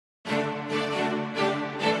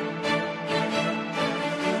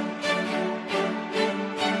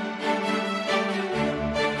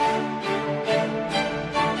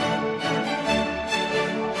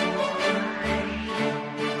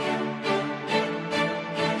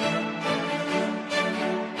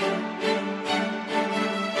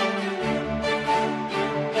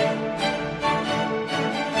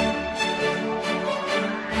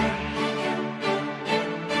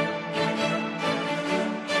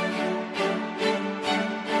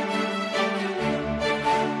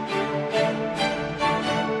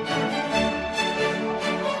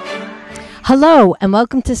Hello and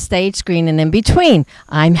welcome to Stage, Screen and In Between.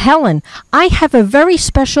 I'm Helen. I have a very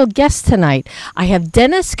special guest tonight. I have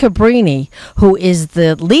Dennis Cabrini, who is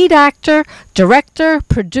the lead actor, director,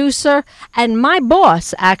 producer, and my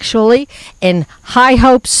boss, actually, in High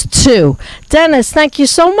Hopes 2. Dennis, thank you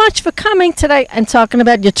so much for coming today and talking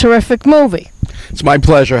about your terrific movie. It's my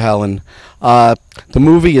pleasure, Helen. The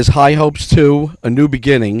movie is High Hopes 2, A New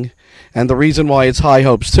Beginning. And the reason why it's High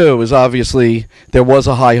Hopes 2 is obviously there was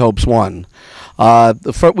a High Hopes 1.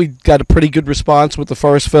 We got a pretty good response with the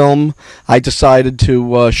first film. I decided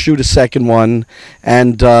to shoot a second one.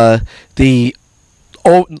 And the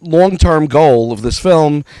long-term goal of this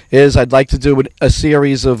film is I'd like to do a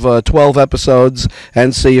series of 12 episodes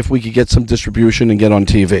and see if we could get some distribution and get on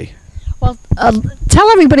TV. Well, tell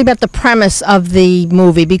everybody about the premise of the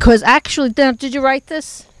movie, because actually, did you write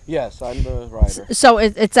this? Yes, I'm the writer. So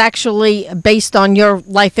it's actually based on your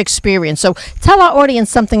life experience. So tell our audience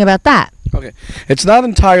something about that. Okay. It's not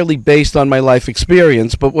entirely based on my life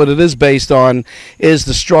experience, but what it is based on is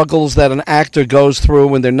the struggles that an actor goes through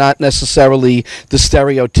when they're not necessarily the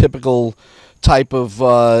stereotypical type of,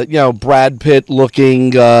 Brad Pitt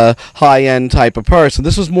looking, high-end type of person.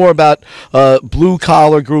 This was more about a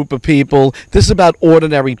blue-collar group of people. This is about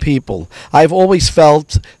ordinary people. I've always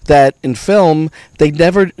felt that in film, they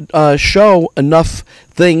never show enough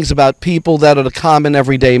things about people that are the common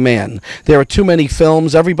everyday man. There are too many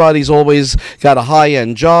films. Everybody's always got a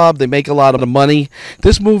high-end job. They make a lot of money.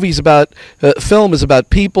 This movie's about, film is about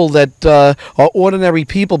people that are ordinary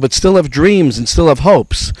people but still have dreams and still have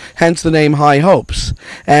hopes, hence the name High Hopes.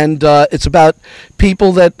 And it's about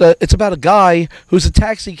people that, it's about a guy who's a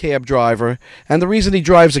taxi cab driver, and the reason he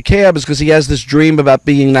drives a cab is because he has this dream about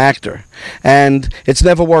being an actor. And it's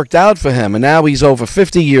never worked out for him, and now he's over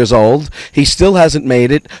 50 years old. He still hasn't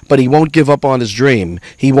made it, but he won't give up on his dream.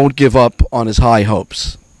 He won't give up on his high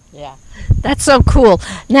hopes. Yeah, that's so cool.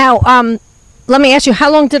 Now, let me ask you,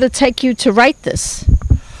 how long did it take you to write this?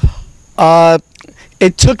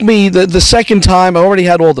 It took me, the second time, I already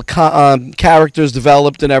had all the characters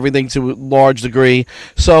developed and everything to a large degree,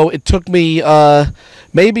 so it took me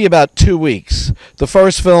maybe about 2 weeks. The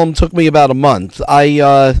first film took me about a month.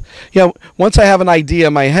 Once I have an idea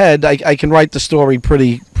in my head, I can write the story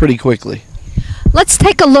pretty quickly. Let's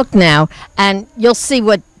take a look now, and you'll see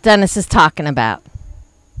what Dennis is talking about.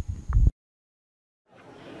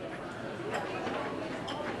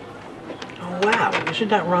 Oh, wow. Isn't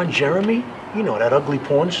that Ron Jeremy? You know, that ugly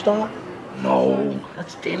porn star? No,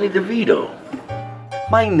 that's Danny DeVito.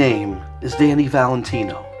 My name is Danny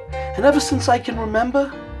Valentino, and ever since I can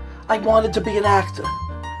remember, I wanted to be an actor.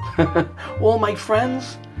 All my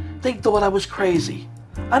friends, they thought I was crazy.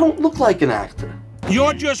 I don't look like an actor.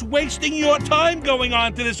 You're just wasting your time going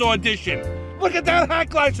on to this audition. Look at that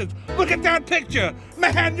hack license. Look at that picture.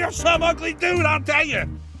 Man, you're some ugly dude, I'll tell you.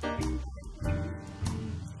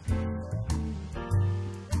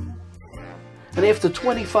 And after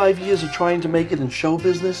 25 years of trying to make it in show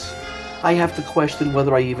business, I have to question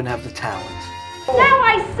whether I even have the talent. Now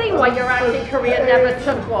I see why your acting career never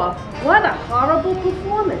took off. What a horrible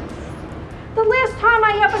performance. The last time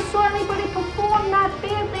I ever saw anybody perform that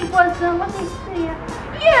badly was, let me see,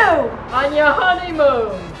 you on your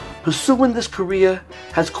honeymoon. Pursuing this career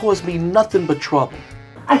has caused me nothing but trouble.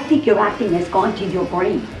 I think your acting has gone to your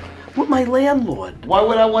brain. With my landlord. Why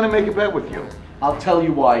would I want to make a bet with you? I'll tell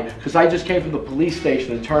you why, because I just came from the police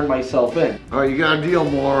station and turned myself in. Oh, you got a deal,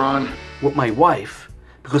 moron. With my wife,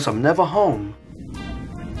 because I'm never home.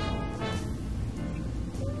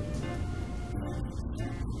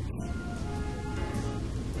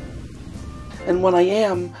 And when I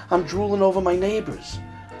am, I'm drooling over my neighbors,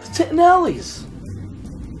 the Tintinellis.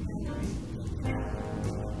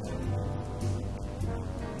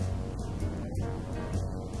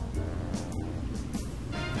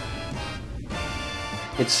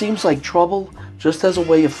 It seems like trouble just has a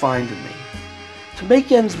way of finding me. To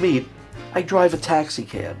make ends meet, I drive a taxi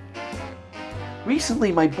cab.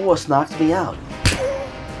 Recently, my boss knocked me out.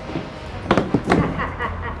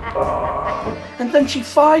 And then she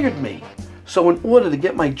fired me. So in order to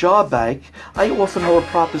get my job back, I offered her a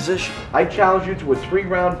proposition. I challenge you to a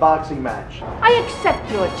 3-round boxing match. I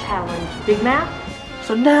accept your challenge, Big Mac.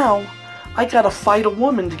 So now, I gotta fight a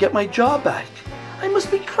woman to get my job back. I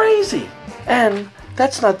must be crazy. And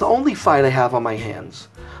that's not the only fight I have on my hands.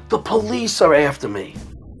 The police are after me.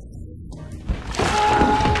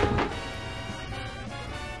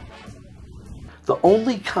 The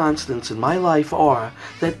only constants in my life are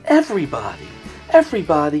that everybody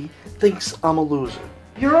thinks I'm a loser.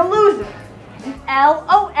 You're a loser.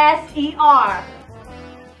 L-O-S-E-R.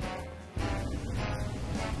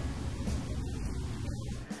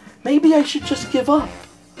 Maybe I should just give up.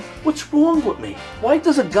 What's wrong with me? Why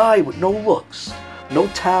does a guy with no looks, no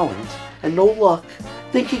talent, and no luck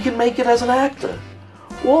think he can make it as an actor?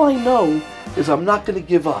 All I know is I'm not going to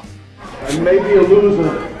give up. I may be a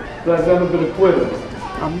loser, but I've never been a quitter.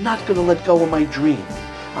 I'm not going to let go of my dream.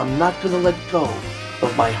 I'm not going to let go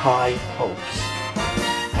of my high hopes.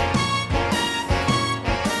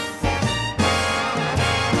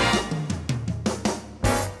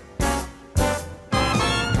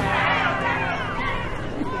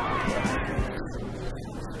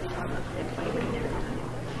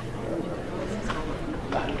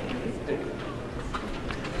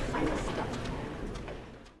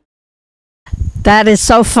 That is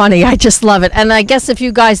so funny. I just love it. And I guess if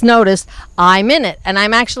you guys noticed, I'm in it. And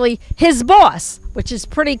I'm actually his boss, which is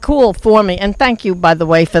pretty cool for me. And thank you, by the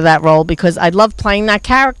way, for that role, because I love playing that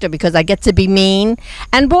character because I get to be mean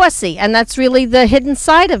and bossy. And that's really the hidden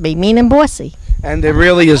side of me, mean and bossy. And there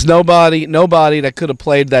really is nobody that could have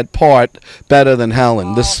played that part better than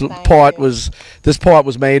Helen. This part was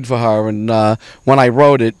made for her, and when I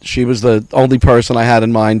wrote it, she was the only person I had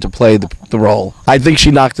in mind to play the role. I think she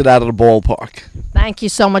knocked it out of the ballpark. Thank you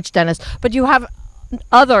so much, Dennis. But you have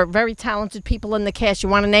other very talented people in the cast. You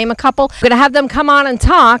want to name a couple? I'm going to have them come on and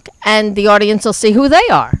talk, and the audience will see who they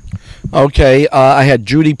are. Okay, I had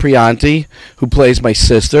Judy Prianti, who plays my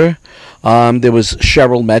sister. There was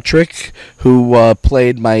Cheryl Metrick, who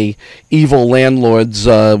played my evil landlord's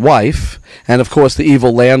wife. And, of course, the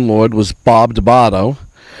evil landlord was Bob Dubato.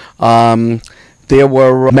 There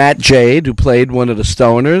were Jade, who played one of the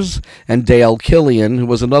stoners, and Killian, who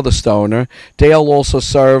was another stoner. Dale also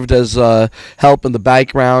served as help in the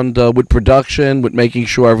background with production, with making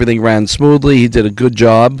sure everything ran smoothly. He did a good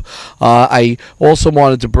job. I also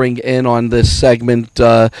wanted to bring in on this segment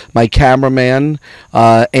my cameraman,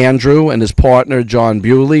 Andrew, and his partner, Jon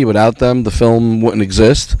Bewley. Without them, the film wouldn't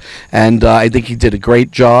exist. And I think he did a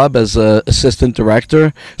great job as an assistant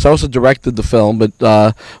director. So I also directed the film,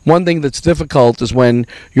 but one thing that's difficult is when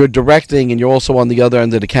you're directing and you're also on the other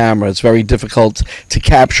end of the camera. It's very difficult to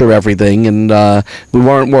capture everything, and we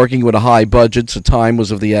weren't working with a high budget, so time was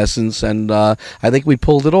of the essence, and I think we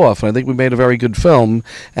pulled it off, and I think we made a very good film.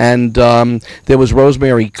 And there was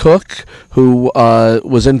Rosemary Cook, who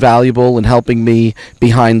was invaluable in helping me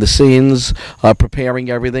behind the scenes, preparing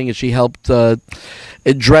everything, and she helped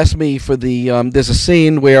dress me for the there's a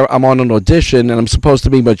scene where I'm on an audition and I'm supposed to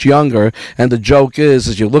be much younger, and the joke is,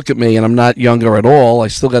 as you look at me, and I'm not younger at all, I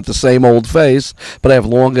still got the same old face, but I have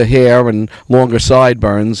longer hair and longer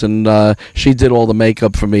sideburns, and she did all the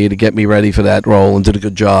makeup for me to get me ready for that role and did a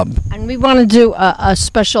good job. And we want to do a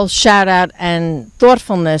special shout out and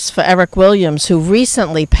thoughtfulness for Eric Williams, who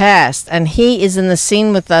recently passed, and he is in the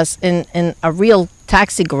scene with us in a real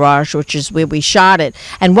taxi garage, which is where we shot it.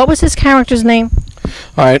 And what was his character's name?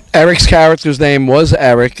 All right, Eric's character's name was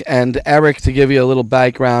Eric, and Eric, to give you a little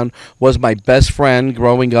background, was my best friend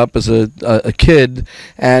growing up as a kid,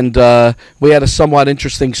 and we had a somewhat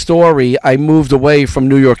interesting story. I moved away from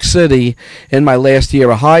New York City in my last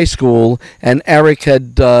year of high school, and Eric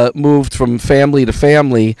had moved from family to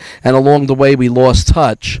family, and along the way we lost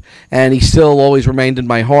touch, and he still always remained in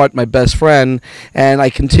my heart, my best friend, and I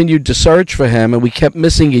continued to search for him, and we kept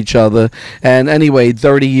missing each other. And anyway,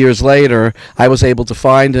 30 years later, I was able to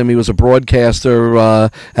find him. He was a broadcaster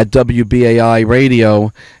at WBAI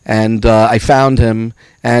radio, and I found him,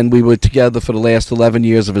 and we were together for the last 11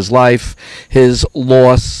 years of his life. His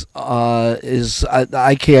loss is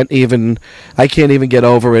I can't even get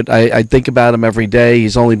over it. I think about him every day.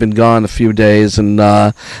 He's only been gone a few days, and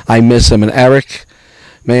I miss him. And Eric,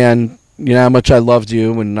 man, you know how much I loved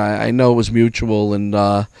you, and I know it was mutual, and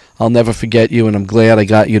I'll never forget you, and I'm glad I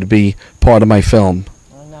got you to be part of my film.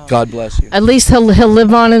 God bless you. At least he'll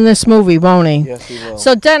live on in this movie, won't he? Yes, he will.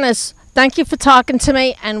 So, Dennis, thank you for talking to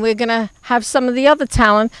me, and we're going to have some of the other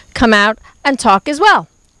talent come out and talk as well.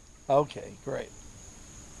 Okay, great.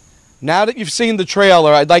 Now that you've seen the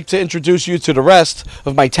trailer, I'd like to introduce you to the rest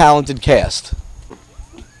of my talented cast.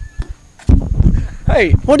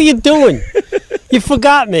 Hey, what are you doing? You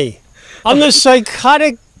forgot me. I'm the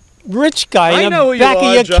psychotic rich guy in the back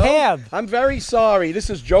of your cab. I'm very sorry. This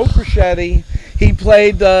is Joe Crochetti. He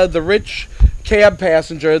played the rich cab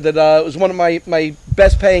passenger that was one of my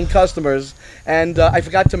best paying customers, and I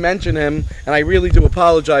forgot to mention him, and I really do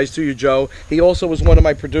apologize to you, Joe. He also was one of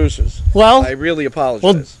my producers. Well, I really apologize.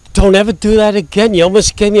 Well, don't ever do that again. You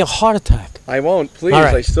almost gave me a heart attack. I won't. Please,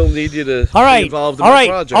 right. I still need you to be involved in my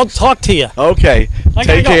project. I'll talk to you. Okay.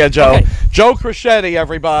 Take care, Joe. Okay. Joe Crochetti,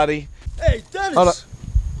 everybody. Hey, Dennis.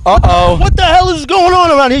 Uh-oh. What the hell is going on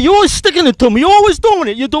around here? You're always sticking it to me. You're always doing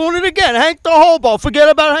it. You're doing it again. Hank the hobo. Forget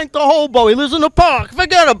about Hank the hobo. He lives in the park.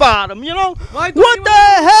 Forget about him, you know? What the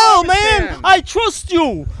hell, man? I trust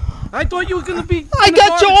you. I thought you were going to be... I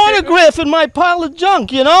got your autograph in my pile of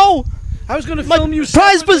junk, you know? I was going to film you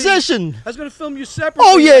separately. Prize possession. I was going to film you separately.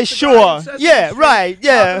 Oh, yeah, sure. Yeah, right,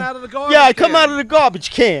 yeah. Yeah, I come out of the garbage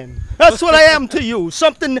can. That's what I am to you.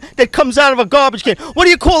 Something that comes out of a garbage can. What do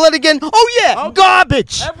you call that again? Oh, yeah, okay.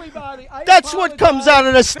 Garbage. Everybody, that's what comes out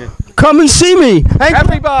of this. Come and see me.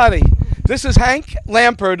 Everybody, this is Hank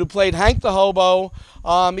Lampert, who played Hank the Hobo.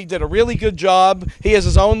 He did a really good job. He has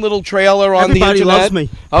his own little trailer on the internet. Everybody loves me.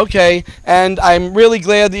 Okay, and I'm really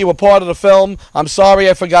glad that you were part of the film. I'm sorry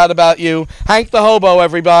I forgot about you. Hank the Hobo,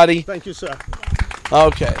 everybody. Thank you, sir.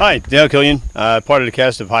 Okay. Hi, Dale Killian, part of the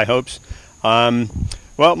cast of High Hopes.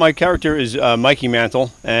 Well, my character is Mikey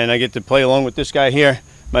Mantle, and I get to play along with this guy here,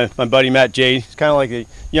 my buddy Matt Jade. He's kind of like a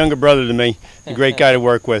younger brother to me, a great guy to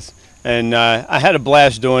work with. And I had a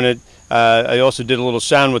blast doing it. I also did a little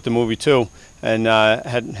sound with the movie too, and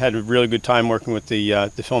had a really good time working with the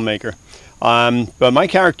filmmaker. But my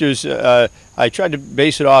characters, I tried to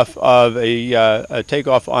base it off of a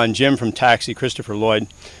takeoff on Jim from Taxi, Christopher Lloyd,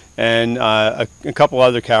 and a couple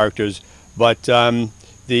other characters. But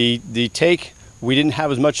the take, we didn't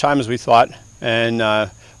have as much time as we thought, and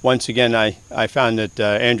once again I found that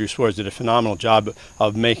Andrew Schwarz did a phenomenal job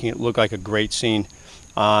of making it look like a great scene.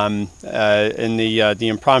 And the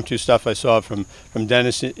impromptu stuff I saw from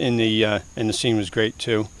Dennis in the scene was great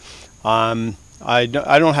too. I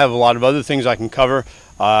don't have a lot of other things I can cover.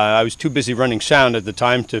 I was too busy running sound at the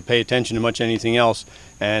time to pay attention to much anything else,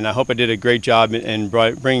 and I hope I did a great job in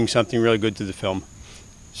bringing something really good to the film.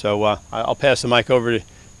 So I'll pass the mic over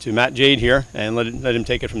to Matt Jade here and let him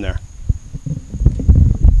take it from there.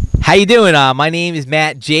 How you doing? My name is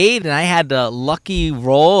Matt Jade, and I had the lucky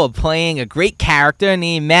role of playing a great character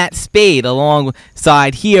named Matt Spade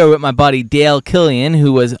alongside here with my buddy Dale Killian,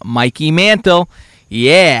 who was Mikey Mantle.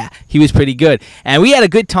 Yeah, he was pretty good. And we had a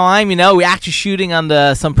good time, you know. We were actually shooting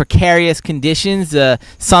under some precarious conditions. The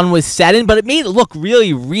sun was setting, but it made it look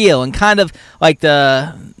really real, and kind of like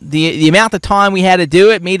the amount of time we had to do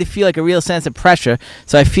it made it feel like a real sense of pressure.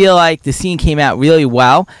 So I feel like the scene came out really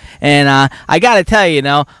well. And I got to tell you, you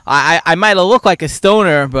know, I might have looked like a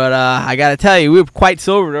stoner, but I got to tell you, we were quite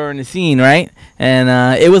sober during the scene, right?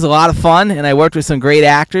 And it was a lot of fun, and I worked with some great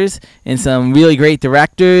actors and some really great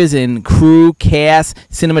directors and crew, cast,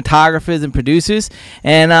 cinematographers, and producers.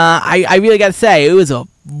 And I really got to say, it was a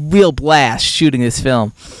real blast shooting this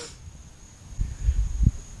film.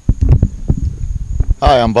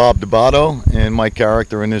 Hi, I'm Bob Dubato, and my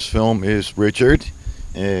character in this film is Richard.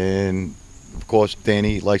 And of course,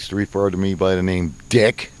 Danny likes to refer to me by the name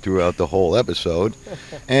Dick throughout the whole episode.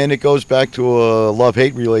 And it goes back to a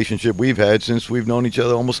love-hate relationship we've had since we've known each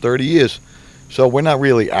other almost 30 years. So we're not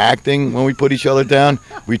really acting when we put each other down.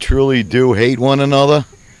 We truly do hate one another.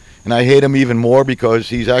 And I hate him even more because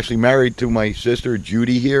he's actually married to my sister,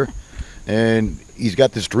 Judy, here. And he's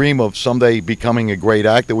got this dream of someday becoming a great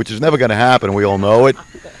actor, which is never going to happen. We all know it.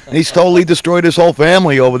 And he's totally destroyed his whole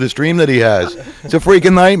family over this dream that he has. It's a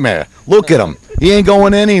freaking nightmare. Look at him. He ain't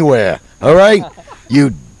going anywhere. All right?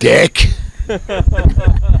 You dick.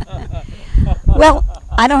 Well,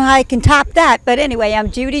 I don't know how I can top that, but anyway,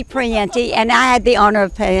 I'm Judy Prianti, and I had the honor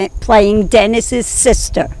of playing Dennis's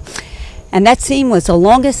sister. And that scene was the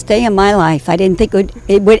longest day of my life. I didn't think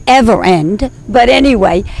it would ever end, but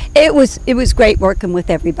anyway, it was great working with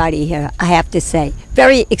everybody here, I have to say.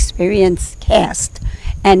 Very experienced cast.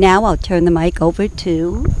 And now I'll turn the mic over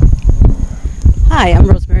to... Hi, I'm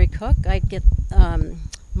Rosemary Cook. I get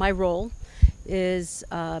my role is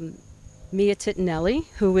Mia Titinelli,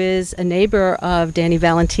 who is a neighbor of Danny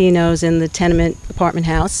Valentino's in the tenement apartment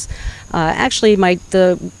house. Actually,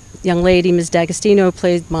 the young lady, Ms. DAgostino, who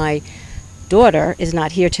played my daughter, is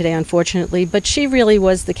not here today, unfortunately, but she really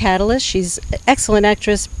was the catalyst. She's an excellent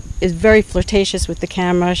actress, is very flirtatious with the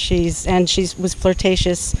camera. She was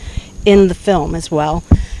flirtatious in the film as well.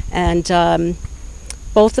 And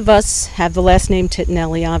both of us have the last name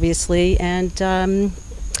Titinelli, obviously, and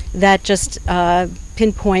that just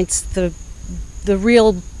pinpoints the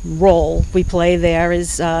real role we play there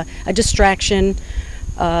is a distraction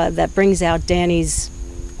that brings out Danny's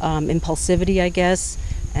impulsivity, I guess,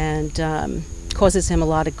 and causes him a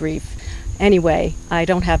lot of grief. Anyway, I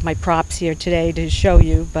don't have my props here today to show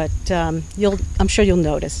you, but I'm sure you'll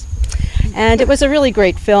notice. And it was a really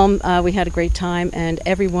great film. We had a great time, and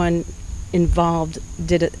everyone involved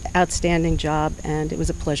did an outstanding job, and it was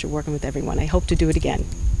a pleasure working with everyone. I hope to do it again.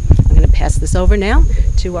 I'm going to pass this over now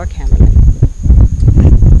to our cameraman.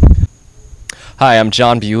 Hi, I'm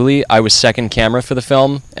Jon Bewley. I was second camera for the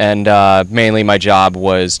film, and mainly my job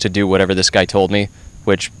was to do whatever this guy told me,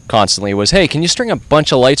 which constantly was, hey, can you string a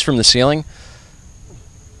bunch of lights from the ceiling?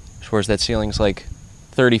 Schwarz, that ceiling's like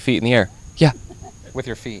 30 feet in the air. Yeah. With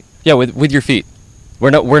your feet. Yeah, with your feet. We're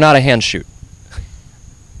not a hand shoot.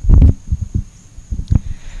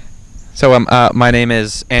 So my name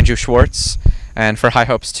is Andrew Schwarz, and for High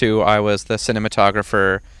Hopes 2, I was the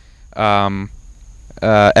cinematographer,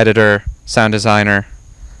 editor, sound designer,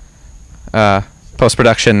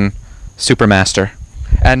 post-production supermaster.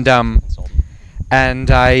 And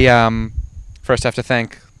I first have to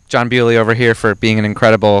thank Jon Bewley over here for being an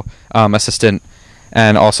incredible assistant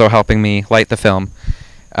and also helping me light the film.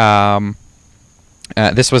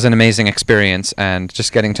 This was an amazing experience, and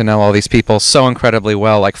just getting to know all these people so incredibly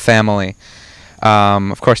well, like family.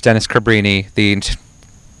 Of course, Dennis Cabrini, the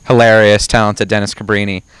hilarious, talented Dennis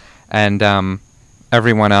Cabrini, and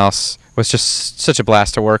everyone else was just such a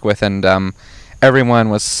blast to work with, and everyone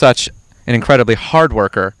was such an incredibly hard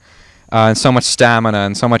worker, and so much stamina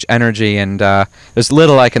and so much energy, and there's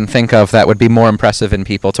little I can think of that would be more impressive in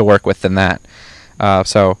people to work with than that.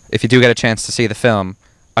 So if you do get a chance to see the film,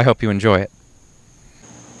 I hope you enjoy it.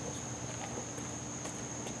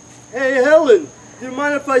 Hey, Helen, do you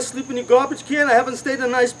mind if I sleep in your garbage can? I haven't stayed in a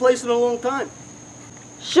nice place in a long time.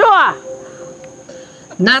 Sure.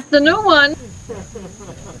 Not the new one.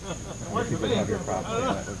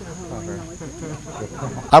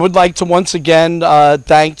 I would like to once again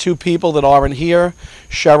thank two people that aren't here,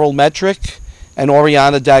 Cheryl Metrick and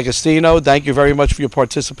Oriana DAgostino. Thank you very much for your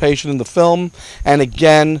participation in the film. And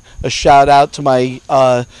again, a shout out to my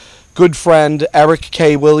good friend Eric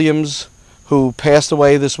K. Williams, who passed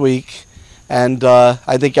away this week. And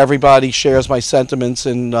I think everybody shares my sentiments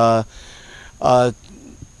in the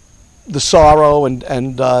sorrow and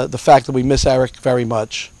the fact that we miss Eric very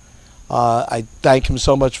much. I thank him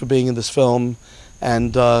so much for being in this film,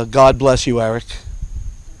 and God bless you, Eric.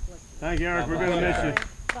 Thank you, Eric. We're going to miss you.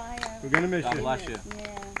 We're going to miss you. God bless you.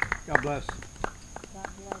 God bless.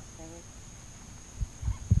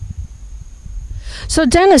 So,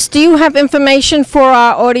 Dennis, do you have information for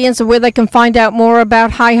our audience of where they can find out more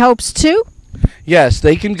about High Hopes 2? Yes,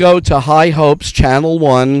 they can go to High Hopes Channel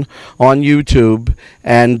 1 on YouTube,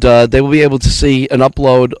 and they will be able to see an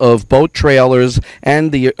upload of both trailers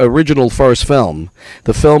and the original first film.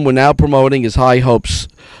 The film we're now promoting is High Hopes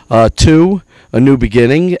 2, A New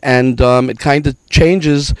Beginning, and it kind of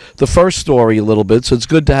changes the first story a little bit, so it's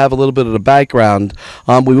good to have a little bit of the background.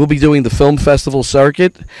 We will be doing the film festival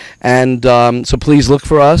circuit, and so please look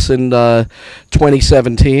for us in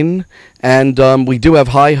 2017. And we do have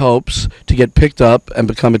high hopes to get picked up and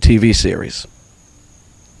become a TV series.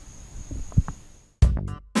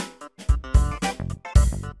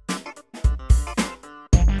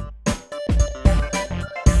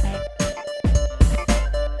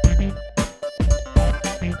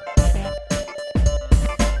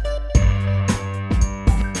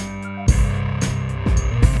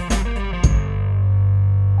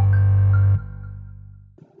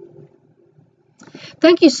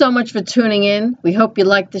 Thank you so much for tuning in. We hope you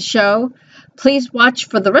liked the show. Please watch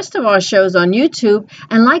for the rest of our shows on YouTube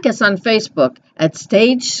and like us on Facebook at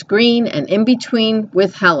Stage, Screen, and In Between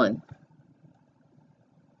with Helen.